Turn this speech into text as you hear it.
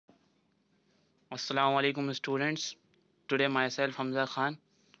Assalamu alaikum students. Today myself Hamza Khan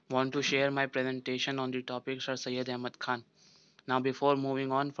want to share my presentation on the topic Sir Syed Ahmad Khan. Now before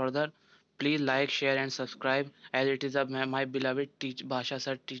moving on further, please like, share and subscribe as it is my beloved Bhasha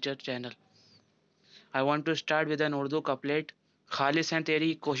Sir teacher channel. I want to start with an Urdu couplet. खालिस हैं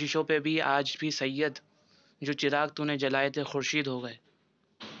तेरी कोशिशों पे भी आज भी सैयद जो चिराग तूने जलाए थे खुर्शीद हो गए.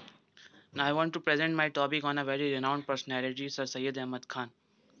 Now I want to present my topic on a very renowned personality Sir Syed Ahmad Khan.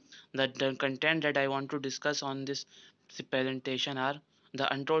 The content that I want to discuss on this presentation are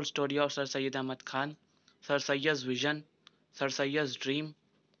the untold story of Sir Syed Ahmad Khan, Sir Syed's vision, Sir Syed's dream,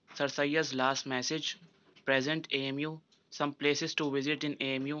 Sir Syed's last message, present AMU, some places to visit in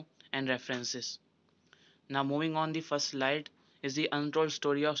AMU, and references. Now, moving on, the first slide is the untold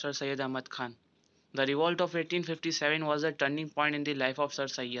story of Sir Syed Ahmad Khan. The revolt of 1857 was a turning point in the life of Sir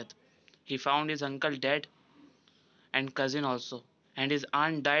Syed. He found his uncle dead and cousin also, and his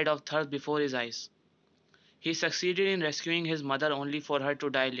aunt died of thirst before his eyes. He succeeded in rescuing his mother only for her to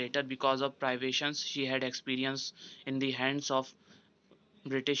die later because of privations she had experienced in the hands of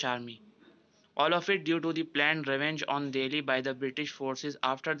British army. All of it due to the planned revenge on Delhi by the British forces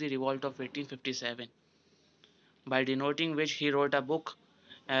after the revolt of 1857, by denoting which he wrote a book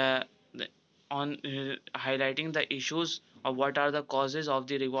uh, on highlighting the issues of what are the causes of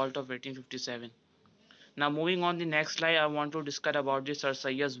the revolt of 1857. Now moving on the next slide, I want to discuss about the Sir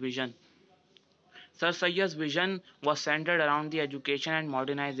Syed's vision. Sir Syed's vision was centered around the education and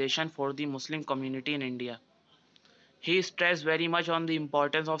modernization for the Muslim community in India. He stressed very much on the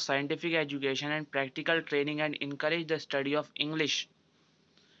importance of scientific education and practical training and encouraged the study of English.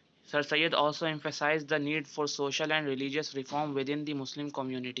 Sir Syed also emphasized the need for social and religious reform within the Muslim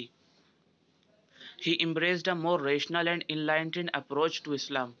community. He embraced a more rational and enlightened approach to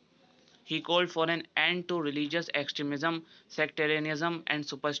Islam. He called for an end to religious extremism, sectarianism, and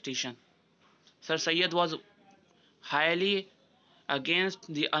superstition. Sir Syed was highly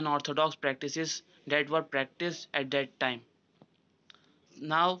against the unorthodox practices that were practiced at that time.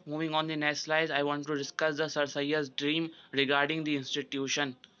 Now, moving on the next slide, I want to discuss the Sir Syed's dream regarding the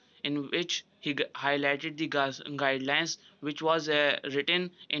institution, in which he highlighted the guidelines, which was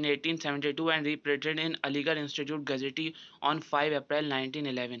written in 1872 and reprinted in Aligarh Institute Gazette on 5 April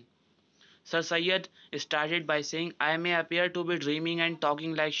 1911. Sir Syed started by saying, I may appear to be dreaming and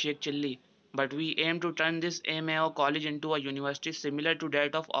talking like Sheikh Chilli, but we aim to turn this AMAO college into a university similar to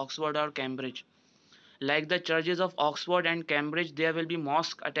that of Oxford or Cambridge. Like the churches of Oxford and Cambridge, there will be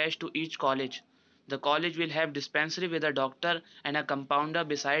mosques attached to each college. The college will have dispensary with a doctor and a compounder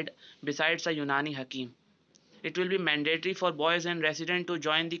besides a Unani Hakim. It will be mandatory for boys and residents to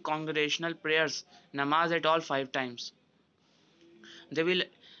join the congregational prayers, namaz at all 5 times. They will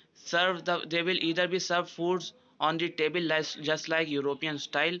they will either be served foods on the table just like European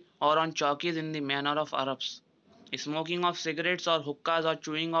style or on chowkis in the manner of Arabs. Smoking of cigarettes or hookahs or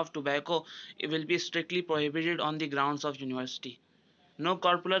chewing of tobacco will be strictly prohibited on the grounds of university. No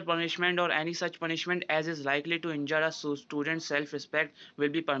corporal punishment or any such punishment as is likely to injure a student's self-respect will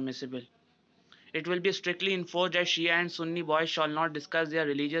be permissible. It will be strictly enforced that Shia and Sunni boys shall not discuss their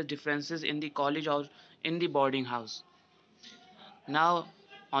religious differences in the college or in the boarding house. Now,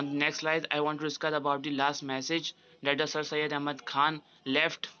 on the next slide, I want to discuss about the last message that the Sir Syed Ahmad Khan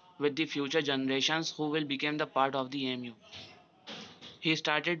left with the future generations who will become the part of the AMU. He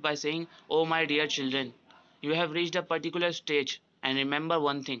started by saying, Oh my dear children, you have reached a particular stage, and remember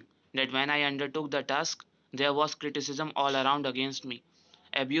one thing, that when I undertook the task, there was criticism all around against me.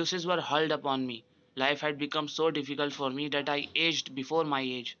 Abuses were hurled upon me. Life had become so difficult for me that I aged before my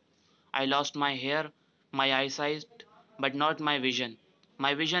age. I lost my hair, my eyesight, but not my vision.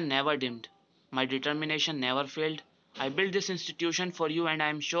 My vision never dimmed. My determination never failed. I built this institution for you, and I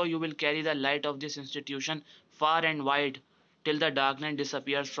am sure you will carry the light of this institution far and wide till the darkness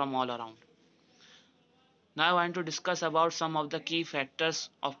disappears from all around. Now I want to discuss about some of the key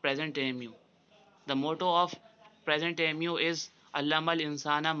factors of present AMU. The motto of present AMU is Allamal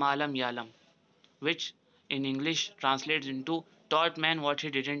Insana Malam Yalam, which in English translates into taught man what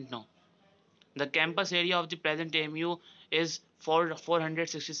he didn't know. The campus area of the present AMU is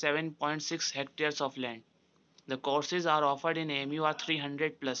 467.6 hectares of land. The courses are offered in AMU are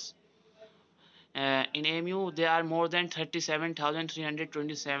 300 plus. In AMU, there are more than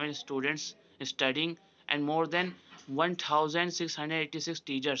 37,327 students studying and more than 1,686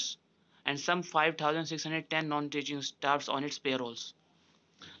 teachers and some 5,610 non-teaching staffs on its payrolls.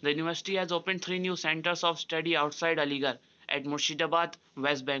 The university has opened three new centers of study outside Aligarh at Murshidabad,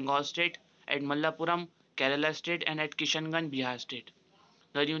 West Bengal State, at Mallapuram, Kerala State, and at Kishanganj, Bihar State.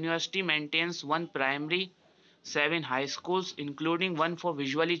 The university maintains one primary 7 high schools, including one for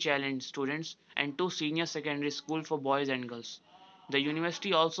visually challenged students and 2 senior secondary schools for boys and girls. The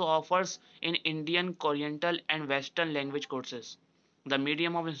university also offers in Indian, Oriental, and Western language courses. The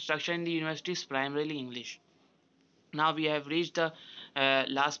medium of instruction in the university is primarily English. Now we have reached the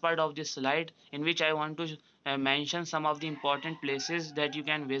last part of this slide, in which I want to mention some of the important places that you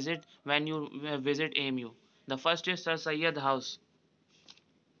can visit when you visit AMU. The first is Sir Syed House.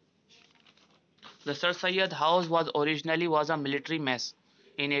 The Sir Syed House was originally was a military mess.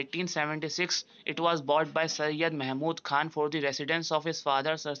 In 1876, it was bought by Syed Mahmud Khan for the residence of his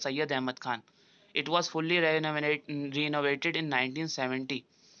father Sir Syed Ahmad Khan. It was fully renovated in 1970,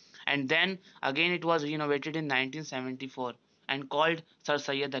 and then again it was renovated in 1974 and called Sir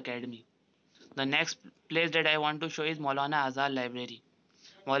Syed Academy. The next place that I want to show is Maulana Azad Library.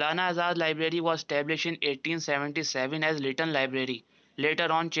 Maulana Azad Library was established in 1877 as Lytton Library,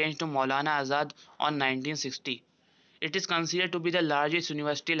 later on changed to Maulana Azad on 1960. It is considered to be the largest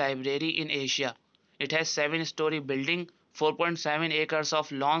university library in Asia. It has 7-story building, 4.7 acres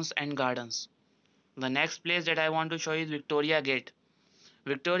of lawns and gardens. The next place that I want to show is Victoria Gate.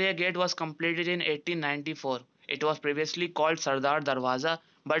 Victoria Gate was completed in 1894. It was previously called Sardar Darwaza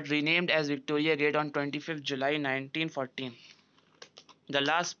but renamed as Victoria Gate on 25th July 1914. The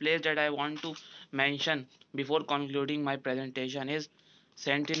last place that I want to mention before concluding my presentation is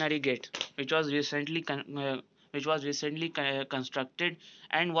Centenary Gate, which was recently constructed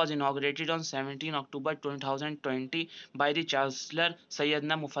and was inaugurated on 17 October 2020 by the Chancellor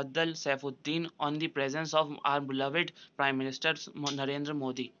Sayyidina Mufaddal Saifuddin on the presence of our beloved Prime Minister Narendra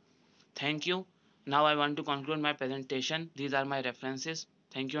Modi. Thank you. Now I want to conclude my presentation. These are my references.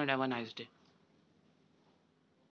 Thank you and have a nice day.